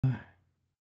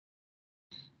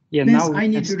Yeah, Means now I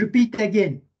need to repeat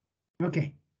again.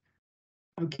 Okay.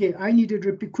 Okay, I need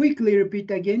to quickly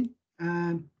repeat again.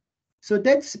 So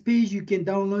that's the page, you can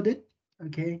download it.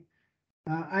 Okay.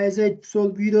 As I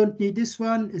told, we don't need this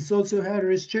one. It's also had a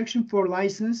restriction for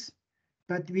license,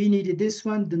 but we needed this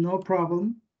one, no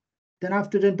problem. Then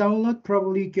after the download,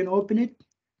 probably you can open it.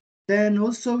 Then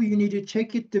also you need to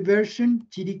check it, the version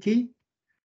GDK.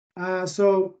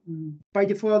 So by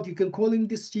default, you can calling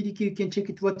this GDK, you can check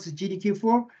it what's the GDK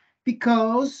for,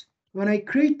 because when I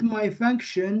create my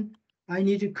function, I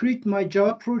need to create my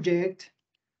Java project.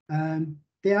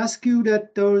 They ask you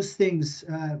that those things.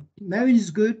 Maven is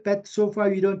good, but so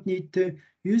far you don't need to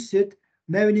use it.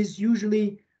 Maven is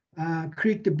usually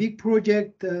create a big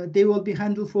project. They will be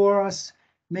handled for us,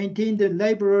 maintain the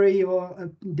library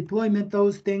or deployment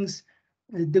those things.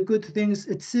 The good things,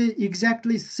 it's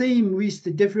exactly same with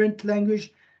the different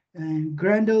language and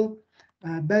Grendel,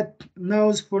 but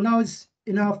now for now it's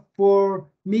enough for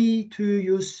me to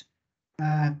use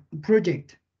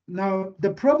project. Now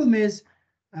the problem is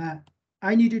uh,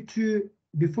 I needed to,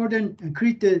 before then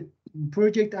create the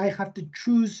project, I have to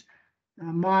choose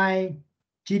my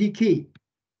GDK.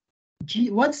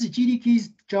 What's the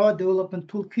GDK's Java Development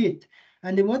Toolkit?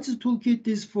 And what the toolkit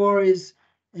is for is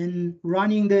in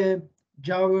running the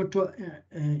Java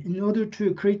in order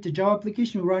to create the Java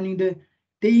application running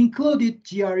they included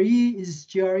GRE is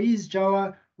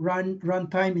Java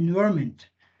runtime environment.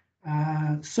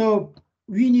 So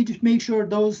we need to make sure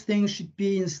those things should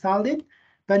be installed.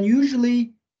 But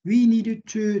usually we needed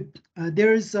to,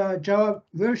 there is a Java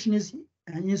version is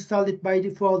installed by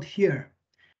default here.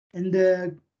 In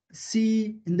the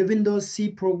Windows C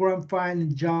program file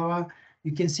in Java,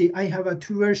 you can see I have a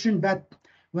 2 version, but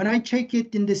when I check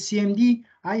it in the CMD,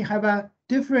 I have a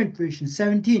different version,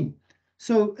 17.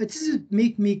 So it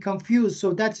make me confused.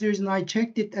 So that's the reason I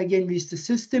checked it again with the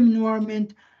system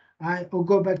environment. I'll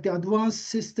go back to advanced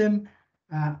system.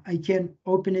 I can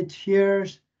open it here.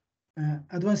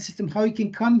 Advanced system, how you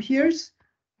can come here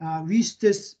with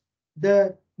this,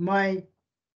 my,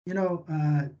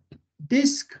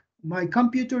 disk, my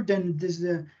computer, then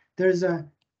there's a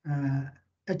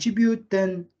attribute,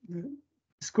 then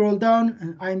scroll down,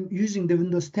 and I'm using the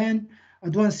Windows 10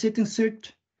 advanced settings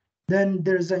search. Then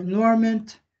there's an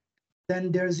environment.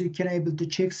 Then you can able to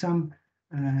check some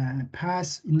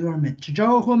path environment.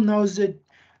 Java Home now is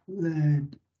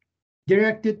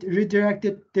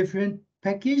redirected different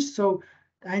package. So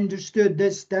I understood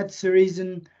this. That's the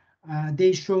reason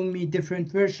they show me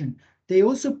different version. They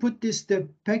also put the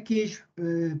package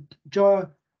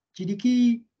Java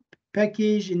GDK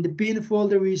package in the bin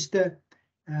folder with the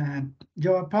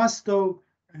Java pasto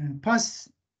pass,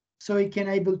 so I can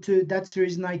able to. That's the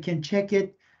reason I can check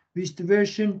it with the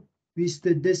version with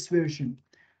this version.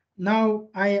 Now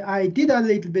I did a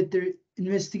little bit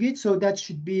investigate, so that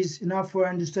should be enough for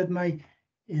understand my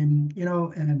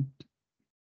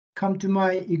come to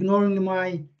my ignoring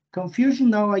my confusion.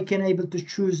 Now I can able to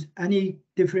choose any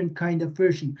different kind of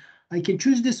version. I can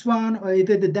choose this one or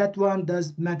either that one,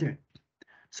 does matter.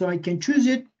 So I can choose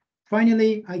it.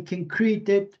 Finally, I can create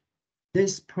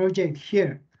this project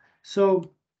here.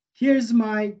 So here's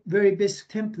my very basic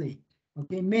template.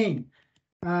 Okay, main.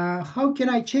 How can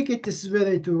I check it? This is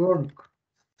whether it will work.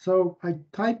 So I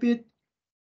type it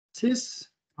sys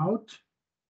out.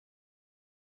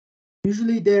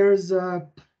 Usually there's there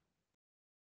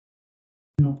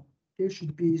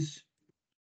should be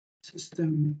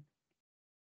system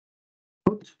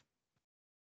out.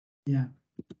 Yeah.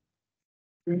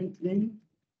 Currently.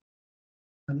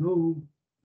 Hello.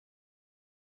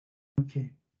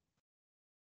 Okay.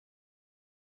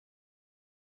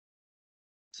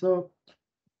 So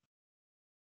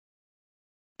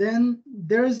then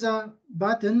there's a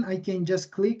button. I can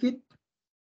just click it.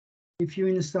 If you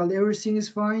install everything is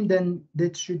fine, then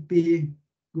that should be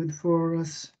good for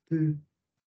us to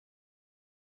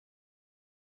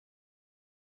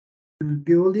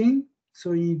building.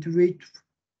 So you need to wait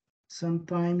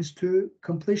sometimes to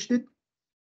complete it.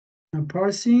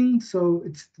 Parsing, so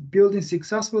it's building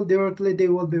successful. Directly they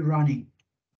will be running.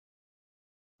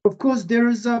 Of course, there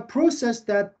is a process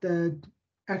that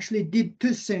actually did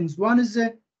two things. One is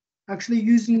actually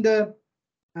using the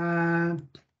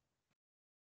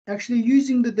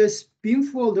this bin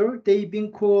folder. They've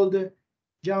been called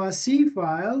Java C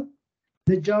file.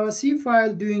 The Java C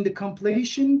file doing the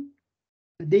compilation.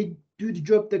 They do the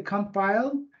job, the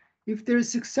compile. If they're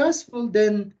successful,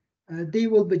 then they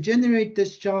will be generate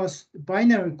this just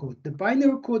binary code. The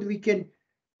binary code we can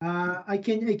I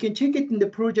can check it in the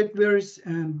project where is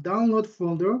download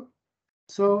folder.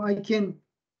 So I can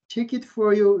check it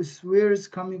for you where it's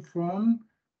coming from,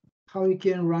 how you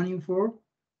can running for.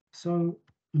 So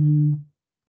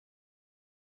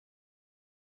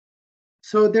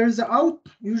so there's out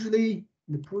usually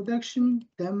the production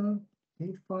demo.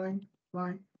 Okay, fine.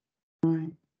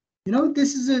 You know,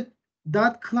 this is a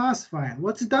 .class file.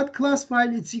 What's a .class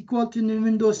file? It's equal to the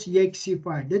Windows exe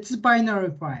file. That's a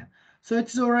binary file. So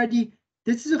it's already,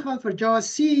 this is how for Java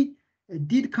C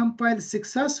did compile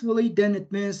successfully, then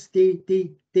it means they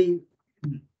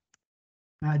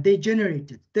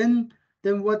generated. Then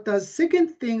what does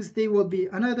second things, they will be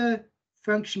another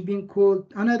function being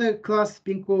called, another class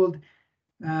being called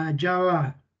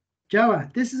Java.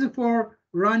 This is for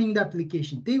running the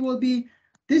application. They will be,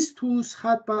 this tools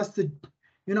help us to,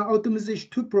 you know, optimization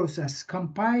to process,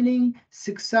 compiling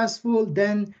successful,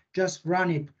 then just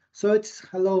run it. So it's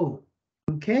hello.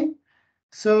 Okay.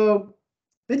 So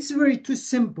it's very too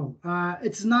simple.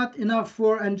 It's not enough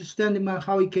for understanding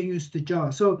how you can use the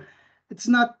Java. So it's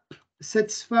not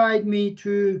satisfied me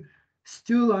to,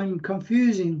 still I'm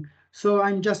confusing. So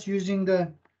I'm just using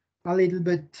the a little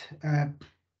bit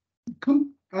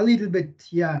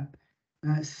yeah,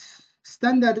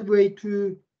 standard way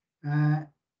to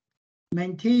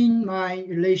maintain my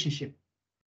relationship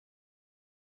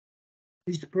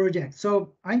with the project.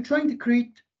 So I'm trying to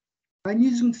create, I'm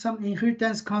using some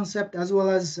inheritance concept as well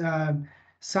as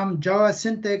some Java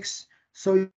syntax.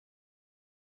 So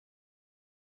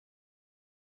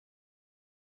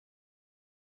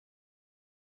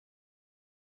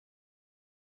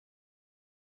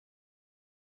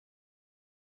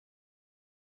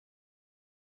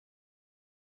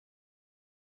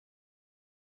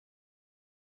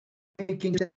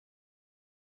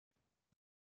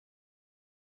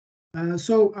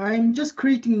so I'm just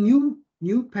creating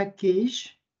new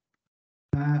package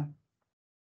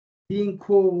being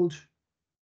called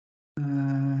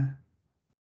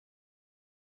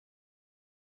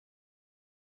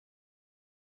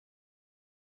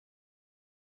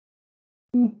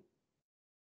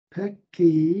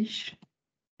package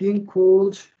being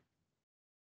called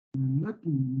not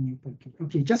new package.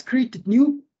 Okay, just created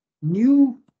new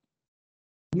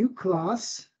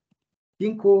class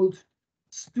being called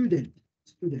student.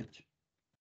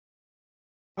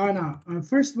 Now,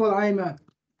 first of all, I'm a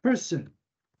person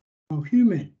or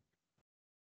human.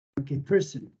 Okay,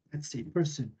 person. Let's say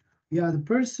person. We are the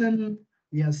person.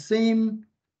 We are same.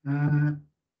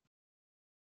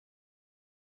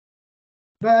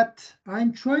 But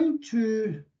I'm trying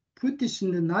to put this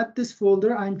in the not this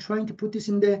folder. I'm trying to put this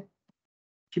in the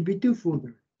QB2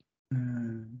 folder.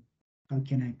 How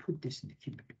can I put this in the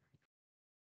QB2?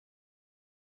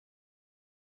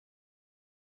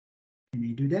 Can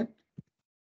I do that?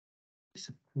 Yes,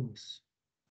 of course.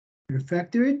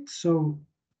 Refactor it. So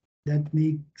that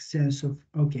makes sense of,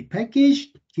 okay,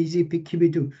 package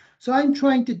QB2. So I'm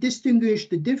trying to distinguish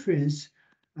the difference.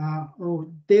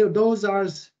 Those are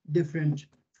different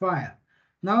file.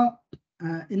 Now,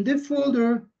 in the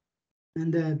folder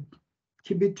and the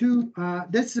QB2,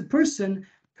 that's the person.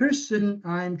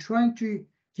 I'm trying to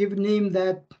give a name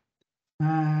that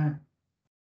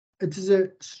it is a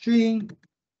string.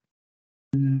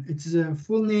 It is a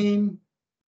full name.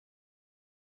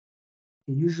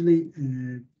 Usually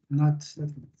not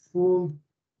full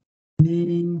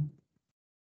name.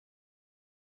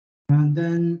 And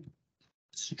then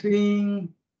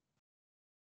string.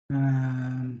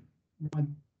 What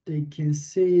they can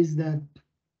say is that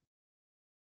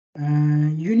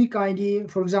unique ID,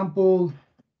 for example,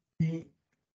 the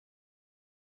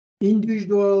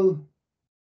individual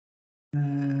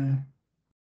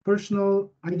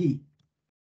personal ID.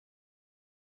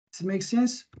 Does it make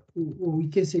sense? Or we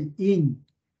can say in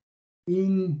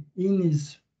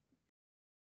is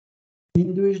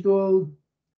individual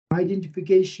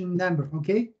identification number.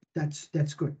 Okay, that's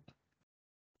good.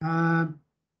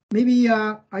 Maybe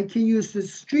I can use the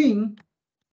string.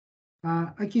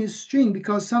 I can use string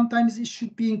because sometimes it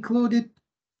should be included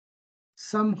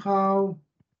somehow.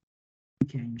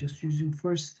 Okay, I'm just using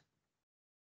first.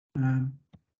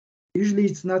 Usually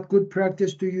it's not good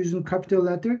practice to use a capital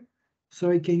letter,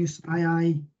 so I can use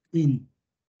II in.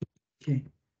 Okay.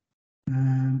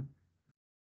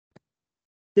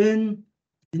 Then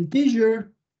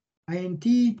integer, int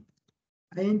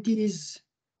is,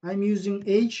 I'm using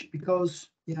h because,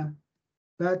 yeah,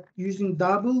 but using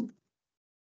double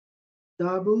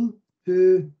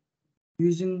to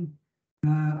using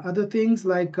other things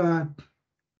like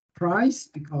price,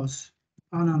 because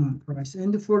no, price,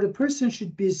 and for the person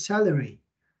should be salary.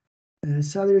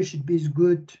 Salary should be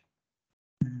good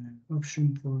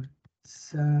option for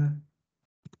salary.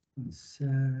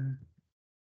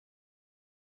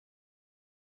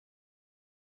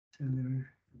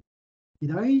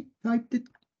 Did I type it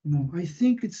No, I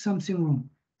think it's something wrong.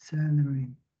 Salary.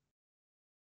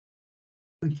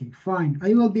 Okay, fine.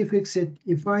 I will be fixed.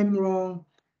 If I'm wrong,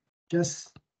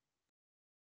 just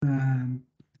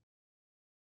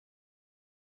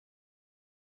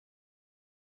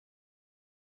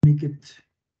make it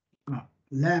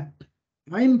lab.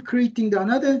 I'm creating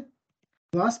another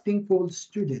class being called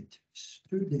student.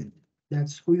 Student.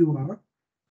 That's who you are.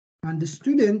 And the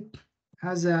student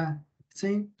has a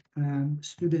same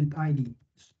student ID.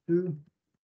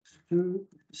 Student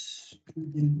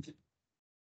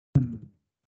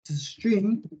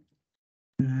string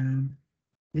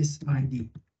SID.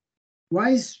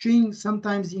 Why is string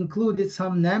sometimes included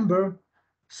some number?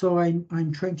 So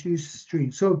I'm trying to use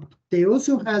string. So they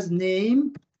also has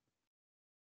name,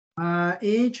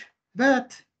 age,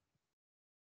 but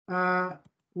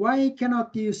why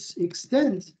cannot use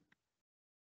extend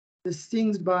the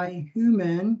things by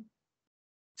human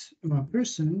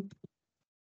person?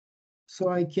 So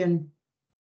I can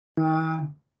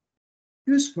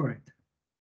use for it.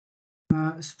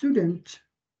 Student,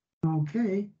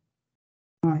 okay.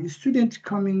 Student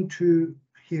coming to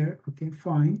here, okay,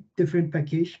 fine, different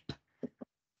package.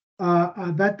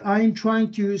 But I'm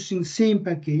trying to using same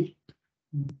package,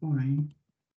 fine.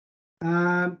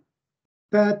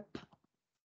 But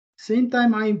same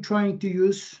time I'm trying to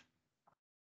use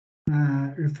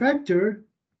refactor.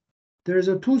 There's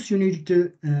a tools you need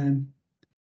to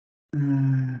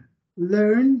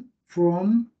learn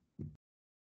from.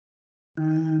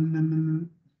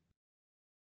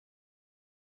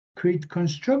 Create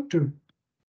constructor.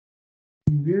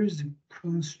 Where's the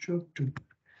constructor?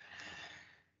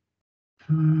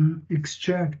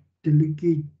 Extract,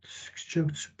 delegate,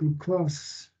 extract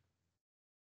superclass.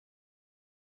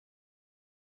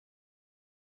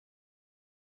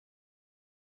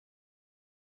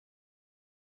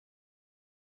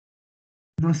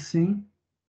 Nothing.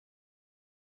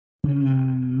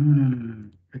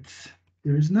 It's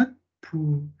there is not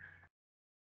pro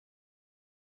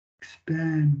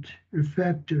expand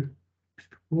refactor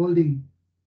holding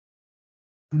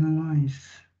analyze.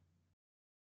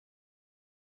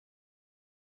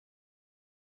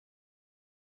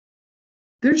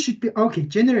 There should be okay.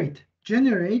 Generate.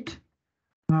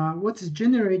 What is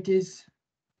generate is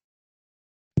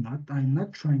not. I'm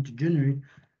not trying to generate.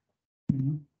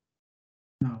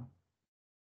 No.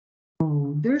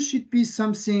 Oh, there should be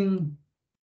something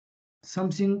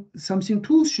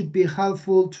tools should be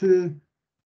helpful to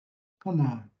come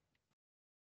on.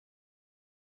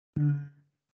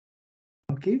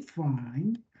 Okay,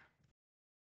 fine.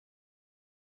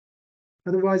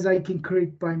 Otherwise I can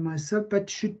create by myself, but it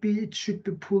should be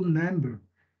pool member.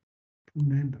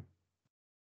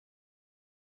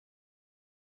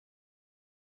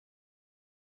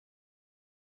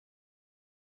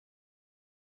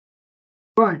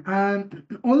 Fine.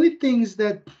 Only things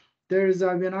that there's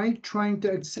when I trying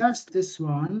to access this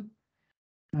one,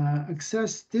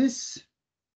 access this.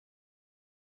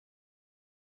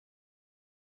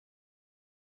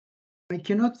 I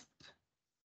cannot.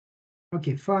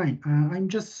 Okay, fine. I'm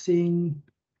just saying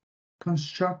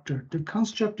constructor. The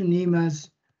constructor name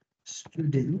as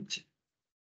student.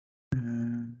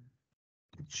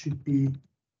 It should be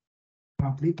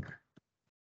public.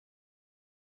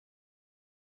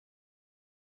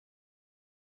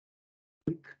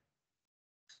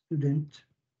 Student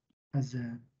as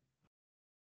a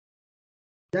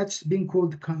that's being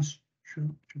called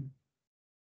constructor.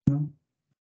 No.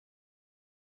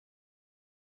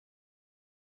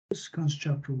 This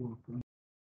constructor work. It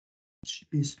should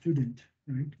be a student,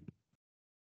 right?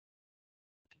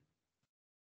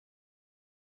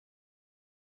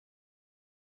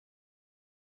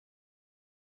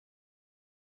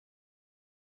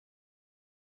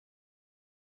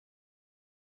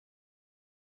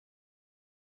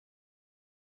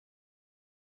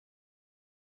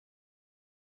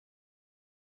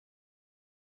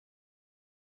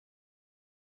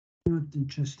 Not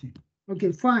interesting.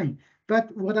 Okay, fine.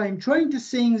 But what I'm trying to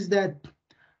say is that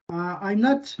I'm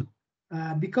not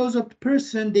because of the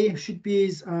person they should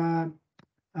be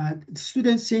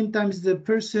student same times the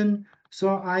person.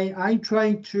 So I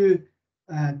try to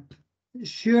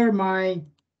share my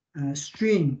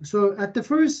string. So at the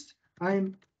first I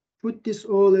put this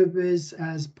all of this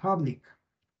as public.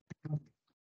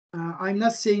 I'm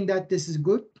not saying that this is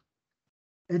good.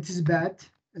 It is bad.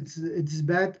 It's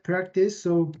bad practice.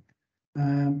 So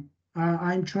I'm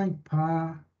trying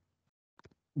okay,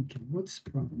 what's the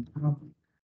problem?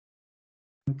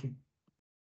 Okay.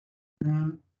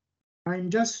 I'm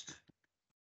just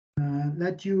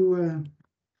let you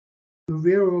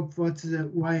aware of what's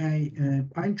why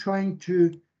I'm trying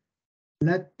to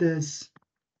let this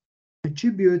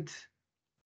attribute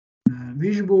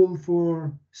visible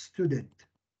for student.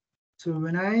 So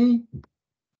when I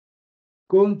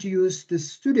going to use the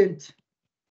student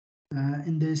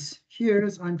in this here,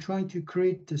 I'm trying to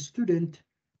create the student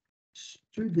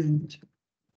st,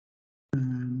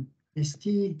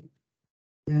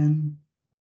 then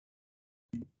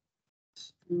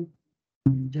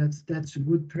that's a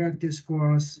good practice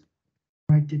for us.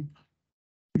 Write it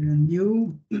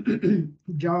new.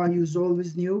 Java use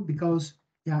always new because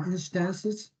yeah,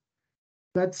 instances.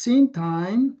 But at the same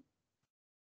time,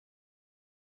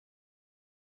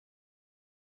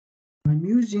 I'm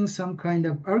using some kind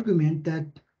of argument that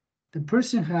the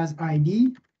person has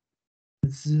ID.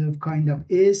 It's a kind of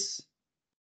is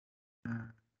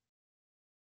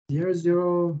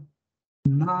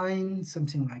 009,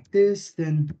 something like this.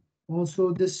 Then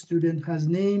also this student has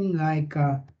name like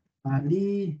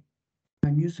Ali.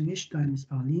 I'm using each time is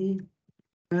Ali.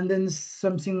 And then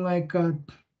something like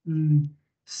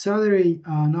salary.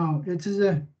 No, it is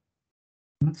a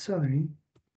not salary.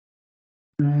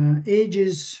 Age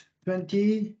is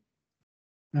 20.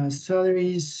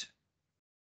 Salary is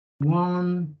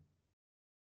 1.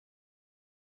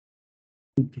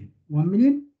 Okay, 1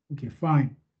 million. Okay,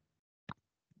 fine.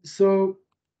 So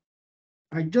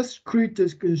I just create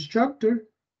this constructor,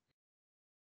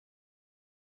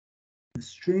 a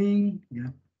string. Yeah.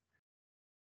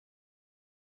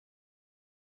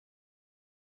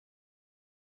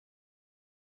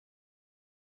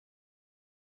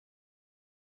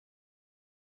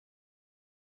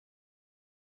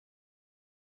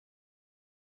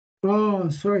 Oh,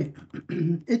 sorry.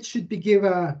 It should be give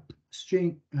a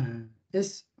string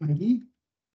SID.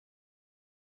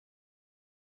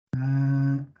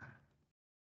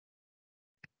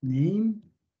 Name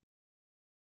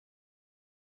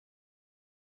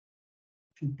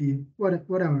should be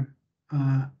whatever.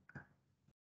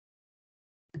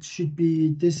 It should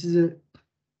be this is a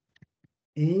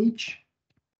age.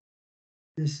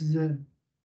 This is a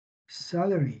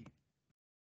salary.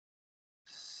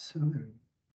 Salary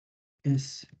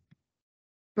is,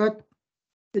 but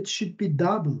it should be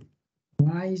double.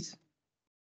 Why is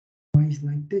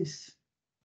like this?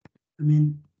 I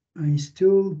mean, I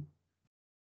still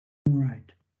all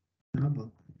right.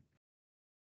 Double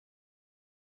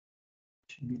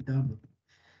should be double.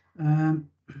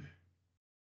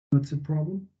 What's the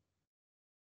problem?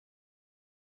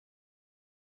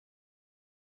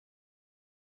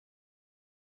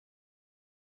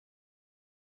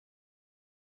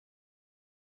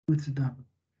 What's a double?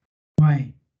 Why?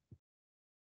 I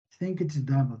think it's a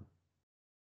double.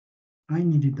 I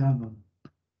need a double.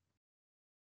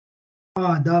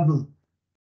 Ah, double.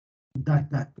 Dot.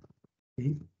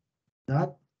 Okay.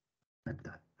 Dot.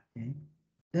 Okay.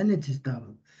 Then it is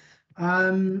double.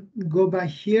 Go back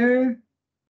here.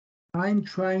 I'm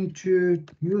trying to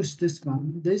use this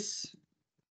one. This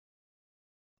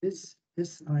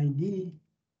ID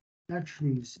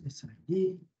actually is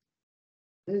SID.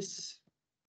 This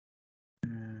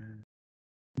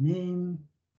name.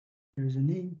 There's a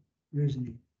name. There's a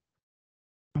name.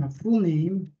 Full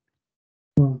name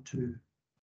equal to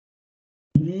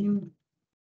name.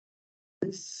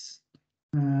 This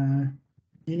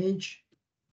age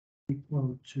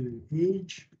equal to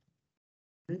age.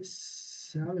 This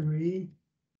salary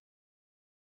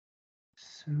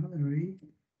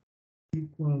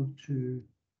equal to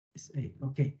SA.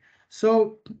 Okay,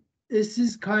 so this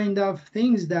is kind of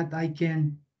things that I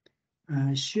can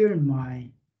share my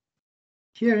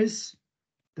peers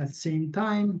at the same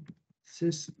time.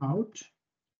 System out.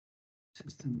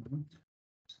 System.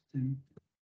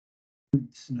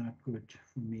 It's not good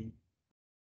for me.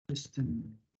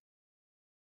 System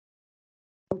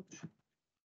out.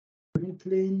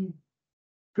 Println.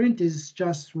 Print is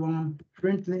just one.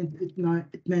 Println it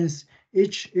means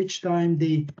each time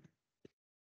the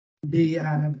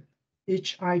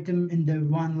each item in the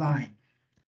one line.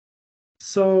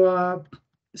 So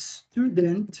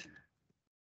student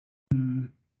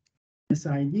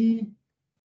SID.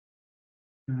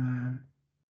 I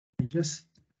just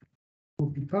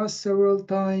copy paste several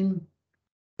times.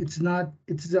 It's a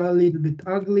little bit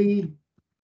ugly,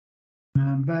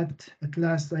 but at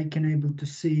last I can able to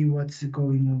see what's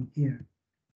going on here.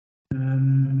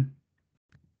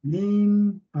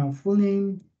 Name, full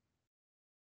name.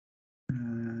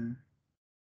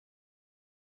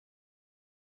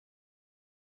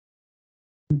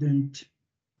 Student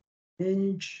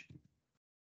age,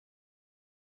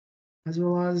 as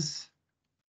well as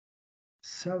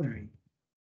salary.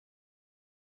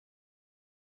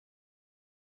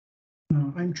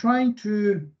 Now I'm trying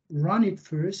to run it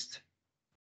first.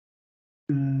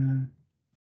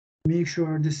 make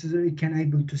sure this is you can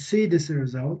able to see this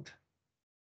result.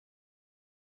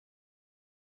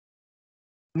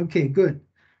 Okay, good.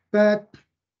 But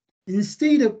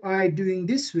instead of I doing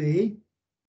this way,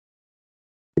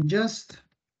 just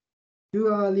do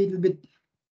a little bit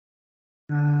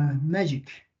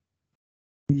magic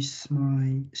with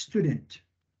my student.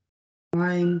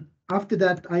 After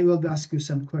that, I will ask you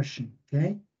some question.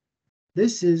 Okay,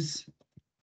 this is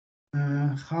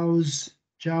how's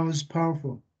Java's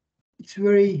powerful. It's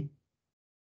very.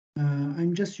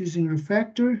 I'm just using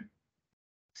refactor,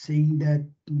 saying that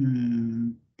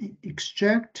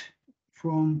extract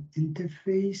from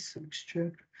interface.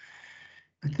 Extract.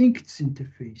 I think it's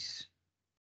interface.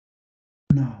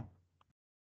 No.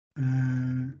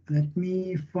 Let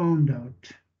me find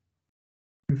out.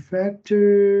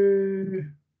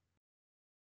 Refactor.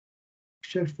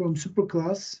 Extract from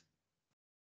superclass.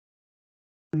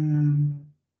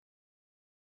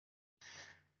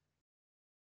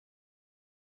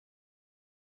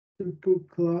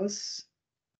 Superclass.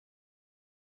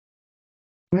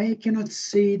 Why I cannot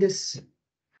say this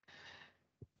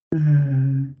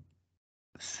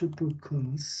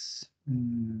superclass?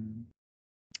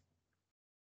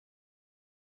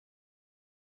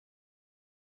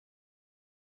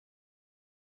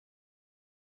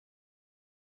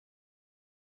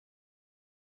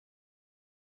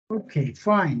 Okay,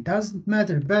 fine, doesn't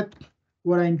matter. But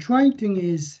what I'm trying to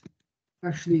is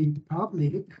actually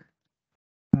public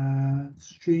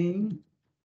string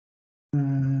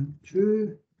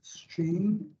to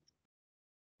string.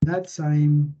 That's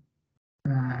I'm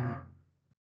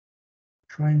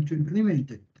trying to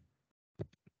implement it.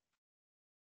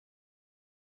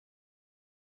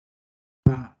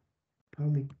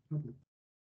 Public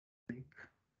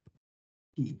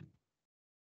key.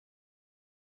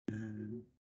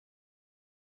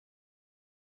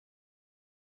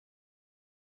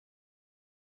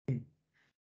 Okay.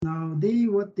 Now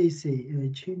what they say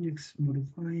change X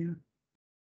modifier.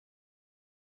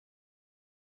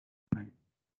 Right.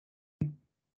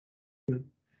 Good.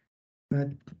 But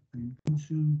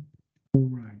consume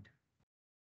override.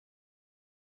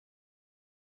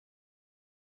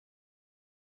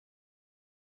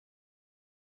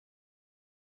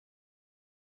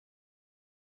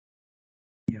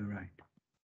 You're right.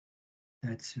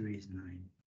 That's the reason I'm.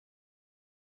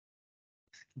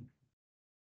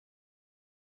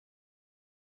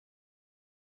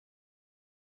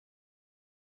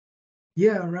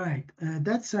 Yeah, right.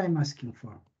 That's I'm asking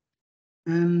for.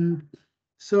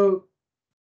 So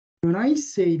when I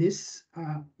say this,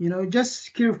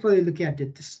 just carefully look at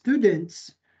it. The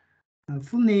students,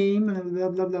 full name, blah,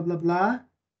 blah, blah, blah, blah.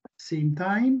 Same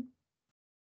time,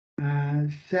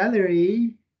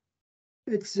 salary,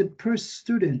 it's per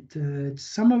student.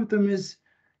 Some of them is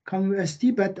coming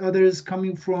ST, but others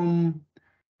coming from,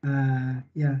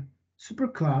 super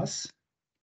class.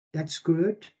 That's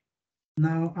good.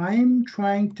 Now I'm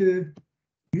trying to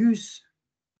use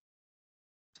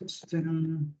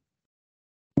system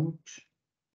out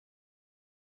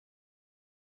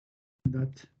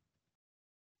that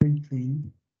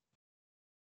println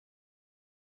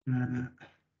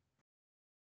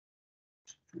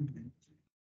student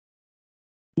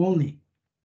only.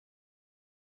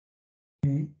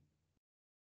 Okay.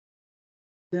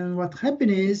 Then what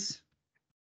happened is,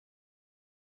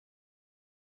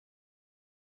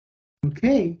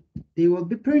 okay, they will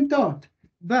be printed out.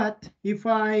 But if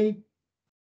I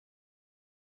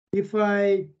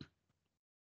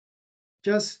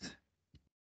just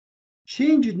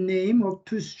change the name of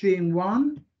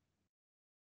toString1,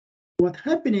 what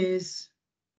happened is,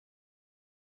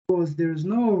 because there's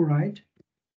no override,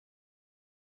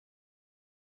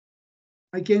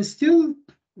 I can still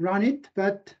run it,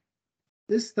 but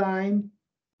this time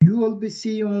you will be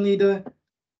see only the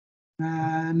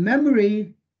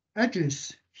memory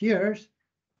address here.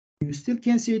 You still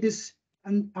can see this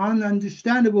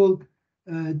ununderstandable,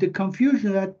 the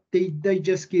confusion that they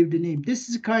just gave the name. This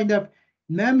is kind of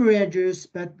memory address,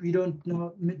 but we don't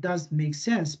know, it doesn't make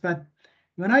sense. But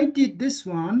when I did this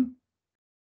one,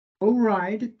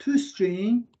 override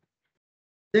toString,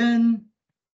 then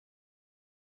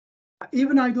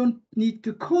even I don't need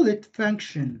to call it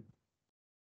function.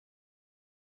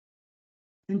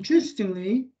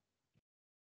 Interestingly,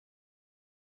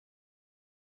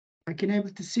 I can able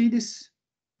to see this,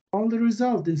 all the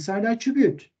result inside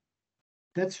attribute.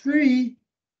 That's very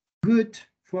good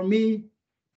for me.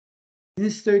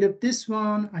 Instead of this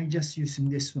one, I just using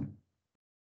this one.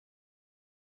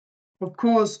 Of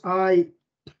course,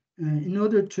 in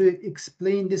order to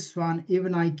explain this one,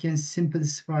 even I can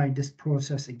simplify this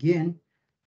process again.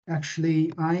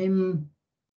 Actually, I'm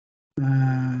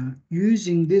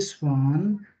using this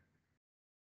one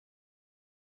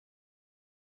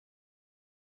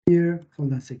here,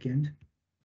 hold on a second,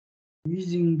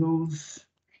 using those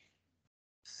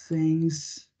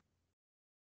things,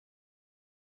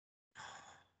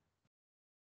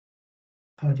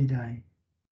 how did I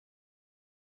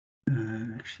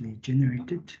actually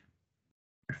generate it?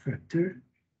 Refactor.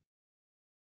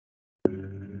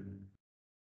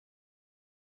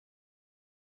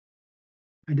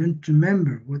 I don't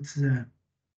remember what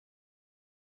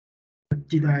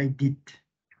did I did.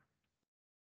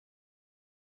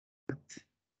 But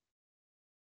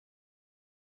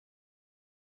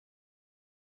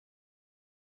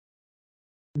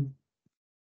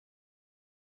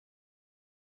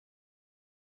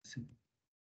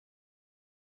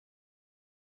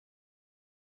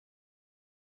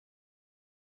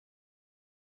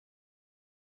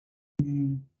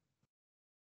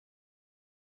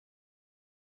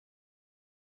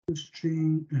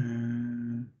string.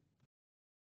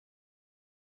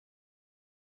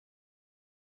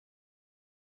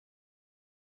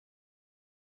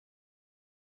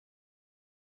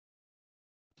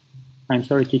 I'm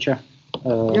sorry, teacher.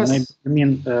 Yes. Maybe you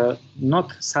mean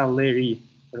not salary,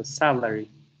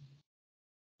 salary.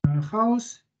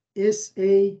 House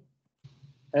S-A.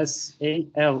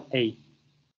 S-A-L-A.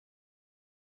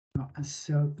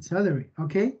 Salary,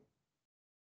 okay.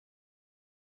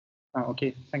 Oh,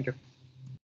 okay, thank you.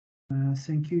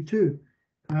 Thank you too.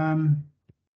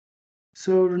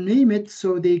 So rename it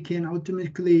so they can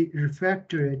automatically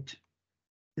refactor it.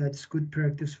 That's good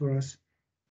practice for us.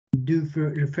 Do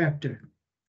for refactor.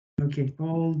 Okay,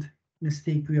 old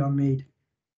mistake we are made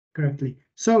correctly.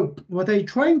 So what I'm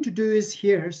trying to do is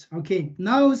here, okay,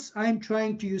 now I'm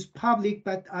trying to use public,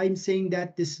 but I'm saying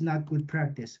that this is not good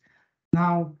practice.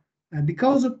 Now,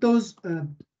 because of those,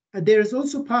 there's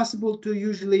also possible to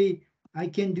usually, I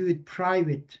can do it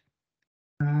private.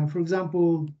 For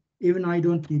example, even I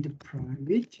don't need a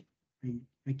private,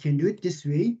 I can do it this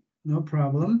way, no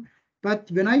problem. But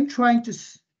when I'm trying to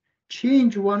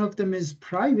change one of them is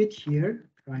private here,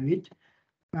 private,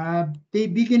 they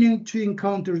beginning to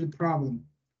encounter the problem.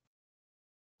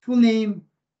 Full name,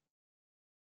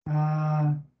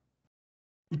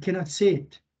 you cannot say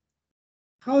it.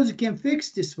 How you can fix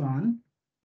this one?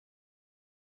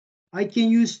 I can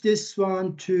use this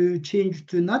one to change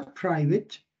to not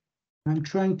private. I'm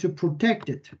trying to protect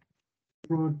it.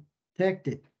 Protect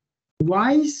it.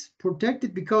 Why is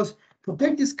protected? Because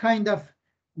protect is kind of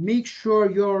make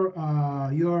sure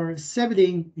your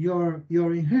sibling, your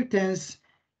inheritance,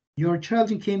 your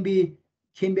children can be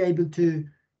able to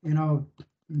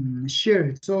share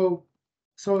it. So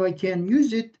I can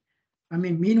use it. I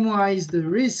mean, minimize the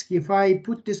risk. If I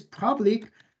put this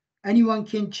public, anyone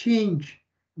can change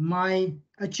my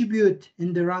attribute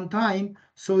in the runtime,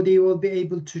 so they will be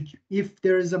able to, if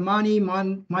there is a money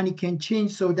can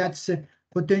change, so that's a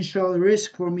potential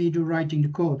risk for me to writing the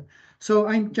code. So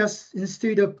I'm just,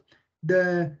 instead of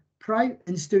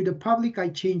public, I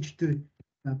change to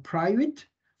private,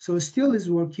 so still is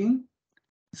working.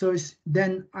 So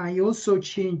then I also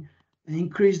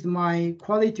increased my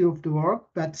quality of the work,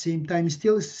 but at the same time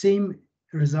still same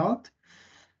result.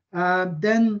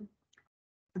 Then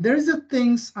there's the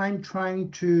things I'm trying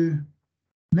to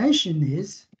mention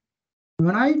is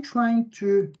when I'm trying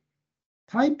to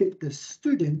type it, the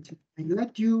student, I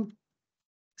let you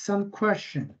some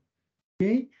question.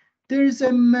 Okay, there's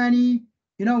a many,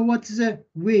 what's the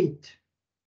wait?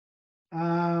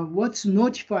 What's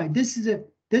notified?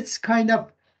 That's kind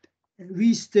of we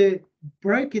used to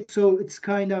break it, so it's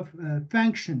kind of a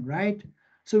function, right?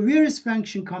 So where is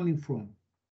function coming from?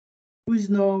 Who's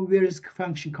know where is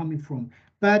function coming from?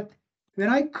 But when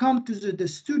I come to the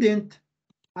student,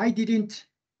 I didn't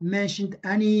mention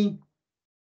any,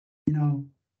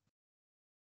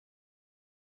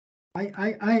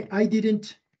 I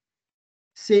didn't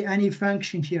say any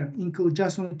function here, include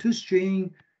just on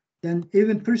toString, then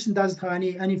even person doesn't have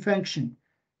any function.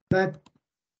 But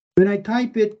when I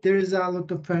type it, there is a lot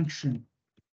of function,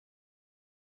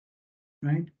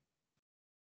 right?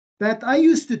 But I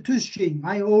used to toString,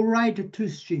 I override a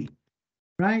toString,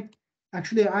 right?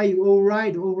 Actually, I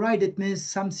override it means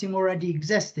something already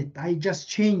existed. I just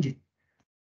change it.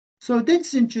 So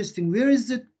that's interesting. Where is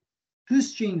the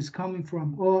toStrings coming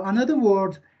from? Or another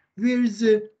word, where is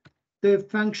the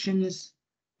functions,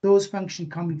 those functions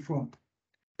coming from?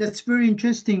 That's very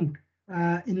interesting.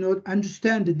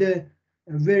 Understand the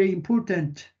very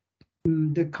important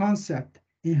the concept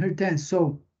inheritance.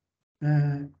 So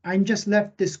I'm just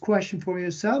left this question for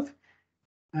yourself.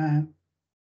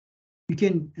 You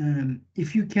can,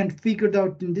 if you can figure it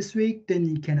out in this week, then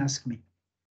you can ask me.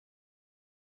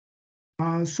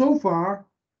 So far,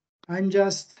 I'm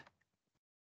just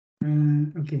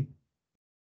okay.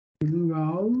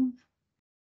 Well,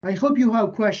 I hope you have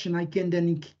a question. I can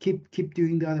then keep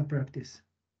doing the other practice.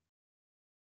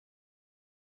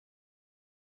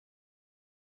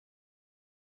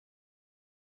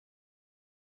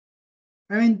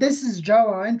 I mean, this is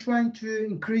Java. I'm trying to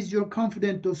increase your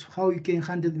confidence of how you can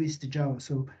handle with the Java.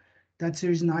 So that's the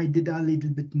reason I did a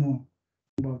little bit more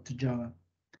about the Java.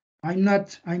 I'm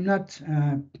not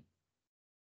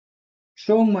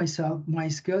showing myself my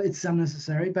skill. It's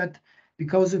unnecessary, but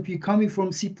because of you coming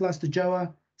from C+ to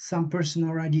Java, some person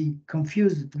already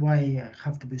confused why I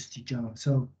have to boost to Java.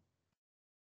 So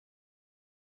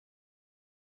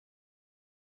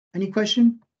any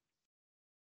question?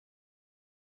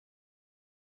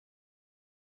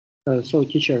 So,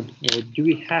 teacher, do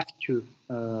we have to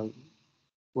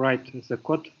write the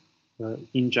code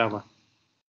in Java?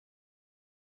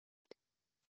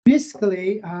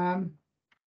 Basically,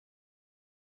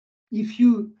 if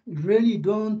you really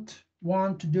don't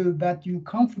want to do, but you're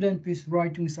confident with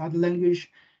writing with other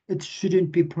language, it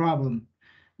shouldn't be a problem.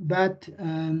 But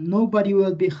nobody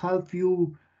will be help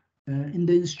you in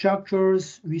the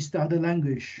instructors with the other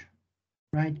language,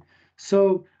 right?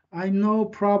 So I'm no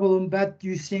problem, but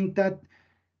you think that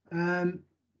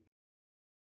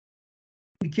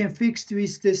we can fix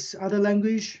with this other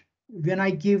language. When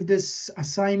I give this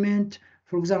assignment,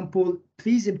 for example,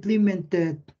 please implement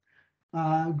the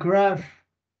graph,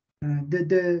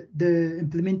 the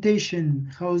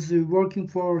implementation, how's it working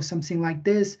for something like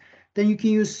this, then you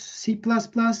can use C++.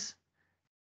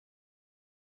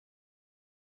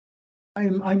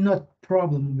 I'm not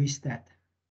problem with that,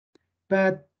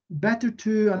 but better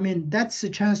to, I mean, that's a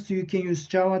chance to, you can use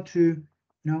Java to, you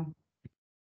know,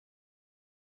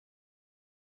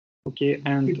 Okay,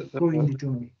 and keep going the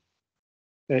journey.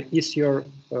 Is your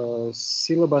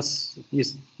syllabus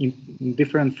is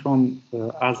different from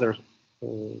other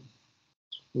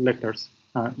lectures,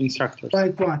 instructors?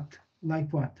 Like what? Like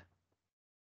what?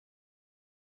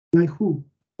 Like who?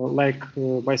 Like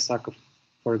Baisakov,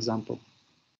 for example.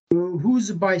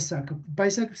 Who's Baisakov?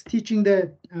 Baisakov is teaching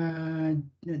the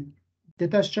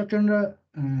data structure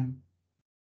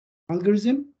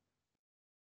algorithm?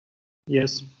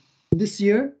 Yes. This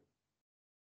year?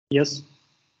 Yes.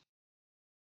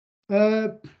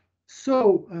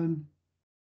 So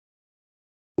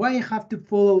why I have to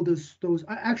follow those?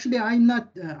 Actually,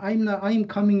 I'm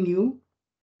coming new.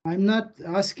 I'm not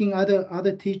asking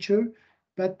other teacher,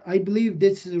 but I believe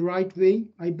this is the right way.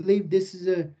 I believe this is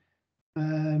a.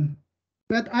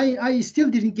 But I still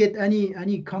didn't get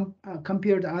any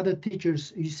compared to other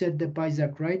teachers. You said the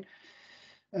Isaac, right?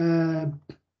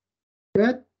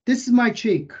 But this is my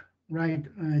check, right?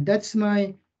 That's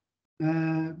my.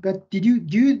 But did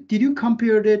you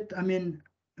compare it? I mean,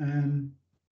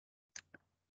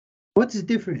 what's the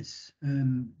difference?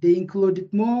 They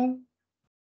included more,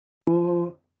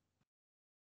 or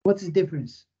what's the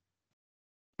difference?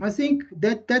 I think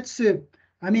that's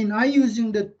I mean, I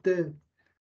using the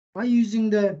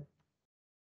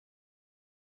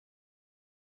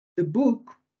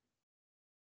book.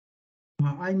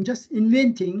 I'm just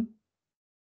inventing.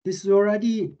 This is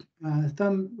already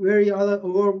some very other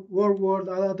world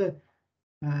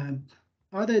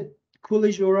other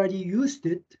college already used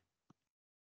it.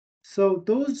 So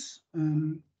those,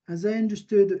 as I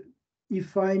understood,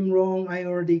 if I'm wrong, I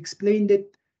already explained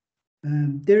it.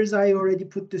 I already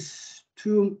put this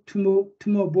two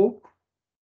more book.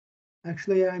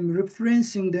 Actually, I'm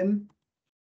referencing them.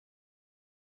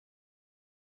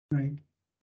 Right.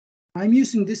 I'm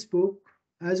using this book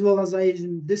as well as I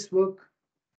using this book.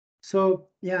 So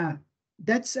yeah,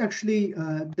 that's actually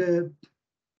the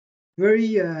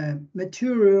very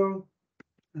material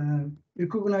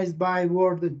recognized by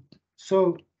Word.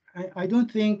 So I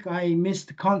don't think I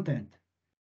missed content,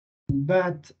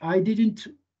 but I didn't.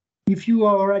 If you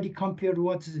are already compared,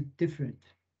 what is it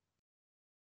different?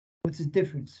 What's the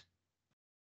difference?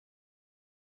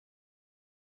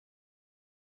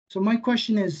 So my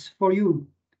question is for you,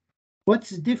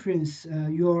 what's the difference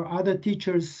your other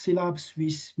teachers' syllabus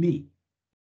with me?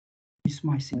 With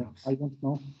my syllabus? I don't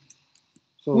know.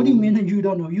 So what do you mean you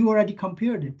don't know? You already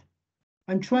compared it.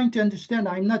 I'm trying to understand.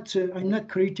 I'm not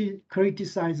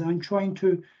criticizing. I'm trying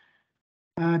to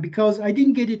because I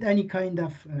didn't get it any kind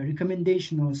of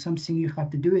recommendation or something you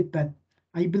have to do it, but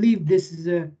I believe this is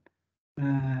a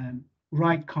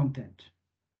right content.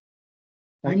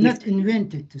 I'm not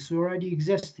invented. This already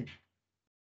existed.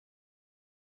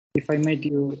 If I made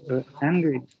you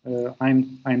angry,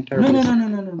 I'm terrible.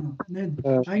 No.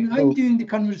 I'm doing the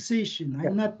conversation.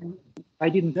 I'm not. I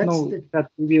didn't know that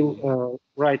we will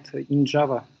write in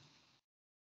Java.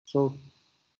 So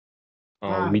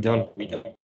we don't.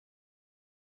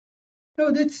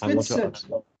 No, that's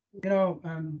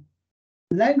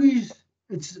language.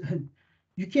 It's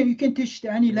you can teach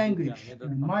any language.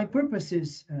 My purpose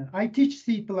is I teach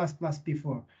C++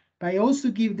 before, but I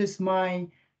also give this my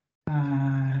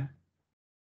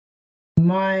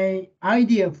my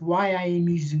idea of why I am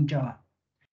using Java.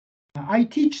 I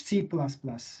teach C++,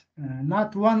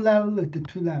 not one level, the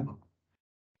 2 level.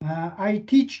 I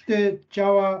teach the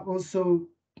Java also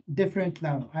different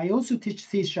level. I also teach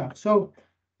C#. So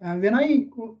when I,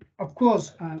 of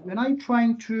course, when I'm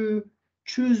trying to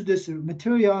choose this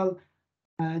material,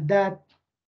 that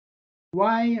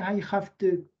why I have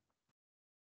to,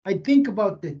 I think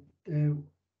about it.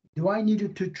 Do I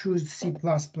need to choose C++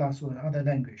 or other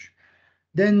language?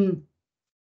 Then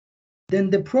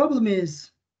the problem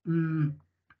is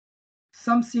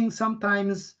something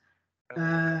sometimes.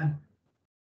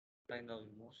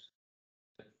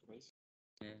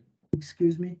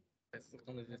 Excuse me.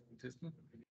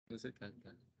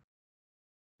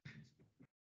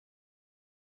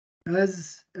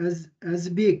 As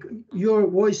big, your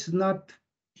voice is not.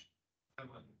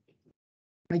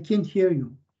 I can't hear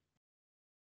you.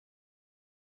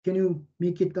 Can you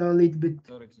make it a little bit?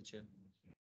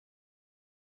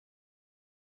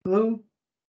 Hello?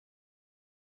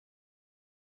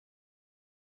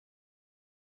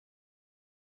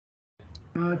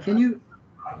 Can you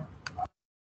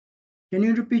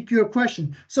repeat your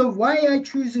question? So why I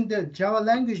choosing the Java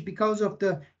language? Because of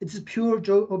it's pure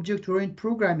object-oriented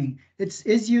programming. It's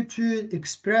easier to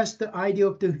express the idea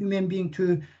of the human being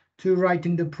to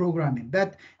writing the programming.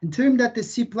 But in terms that the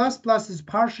C++ is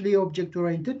partially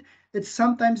object-oriented,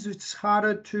 sometimes it's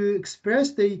harder to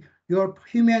express your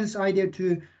human's idea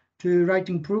to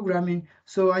writing programming.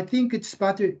 So I think it's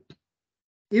better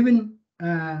even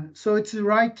so it's the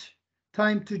right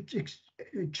time to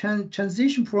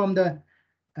transition from the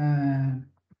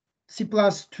C+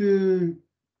 to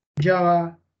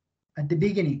Java at the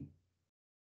beginning.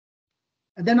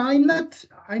 And then I'm not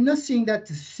saying that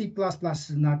C++ is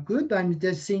not good. I'm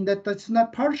just saying that that's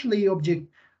not partially object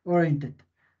oriented.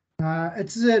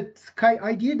 It's the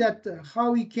idea that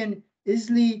how we can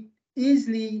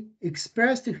easily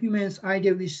express the human's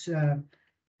idea with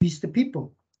the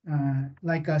people,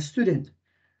 like a student.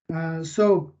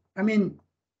 So I mean,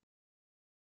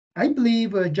 I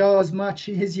believe Java is much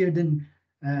easier than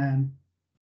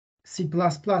C++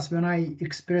 when I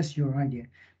express your idea.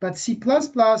 But C++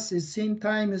 at the same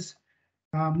time is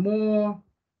more,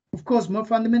 of course, more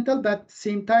fundamental, but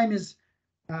same time is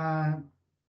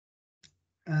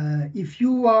if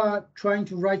you are trying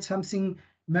to write something,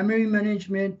 memory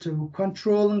management, or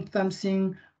controlling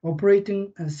something,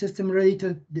 operating system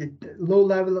related, the low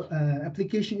level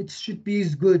application, it should be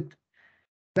as good.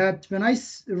 But when I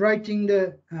writing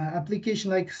the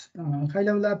application like high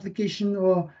level application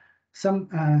or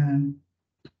some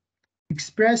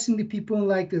expressing the people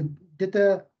like a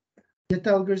data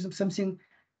algorithm, something,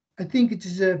 I think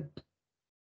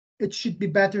it should be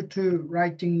better to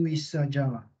writing with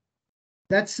Java.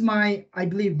 That's I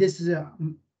believe this is a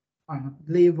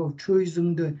belief of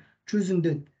choosing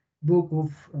the book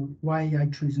of why I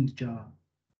choosing Java.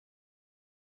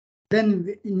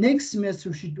 Then next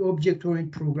semester should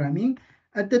object-oriented programming.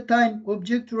 At the time,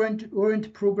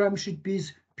 object-oriented programming should be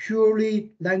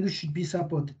purely language should be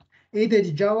supported, either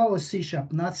Java or C#,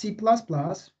 not C++.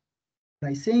 What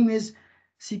I'm saying is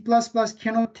C++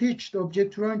 cannot teach the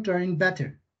object-oriented learning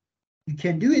better. You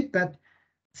can do it, but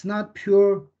it's not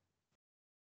pure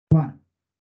one.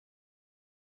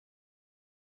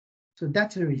 So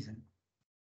that's the reason.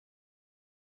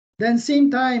 Then same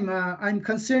time, I'm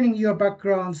concerning your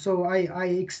background, so I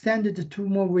extended the 2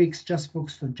 more weeks just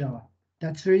focused on Java.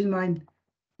 That's the reason I'm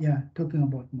talking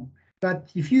about more.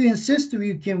 But if you insist,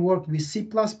 you can work with C++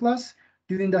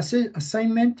 during the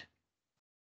assignment,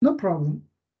 no problem,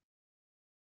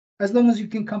 as long as you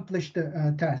can accomplish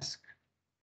the task.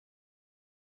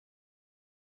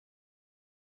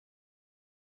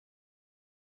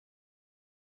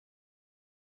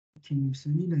 Can use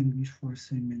any language for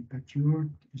assignment, but your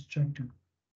instructor.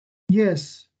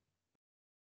 Yes.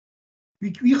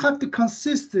 We have the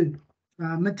consistent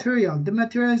material. The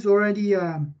material is already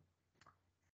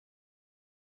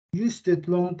used it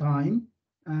long time.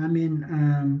 I mean,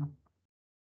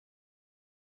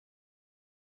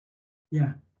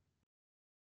 yeah.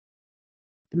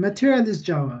 The material is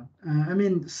Java. I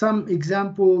mean, some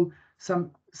example,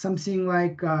 something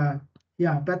like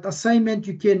but assignment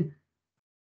you can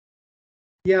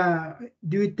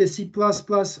do it the C++.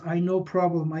 I no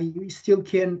problem. I still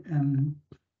can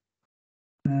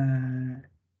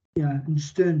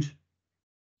understand.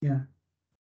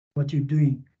 what you're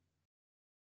doing.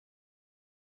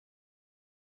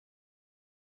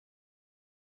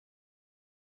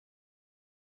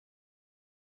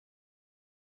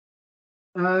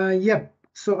 Yeah,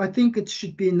 so I think it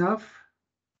should be enough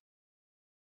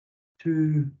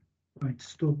to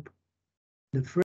stop the frame.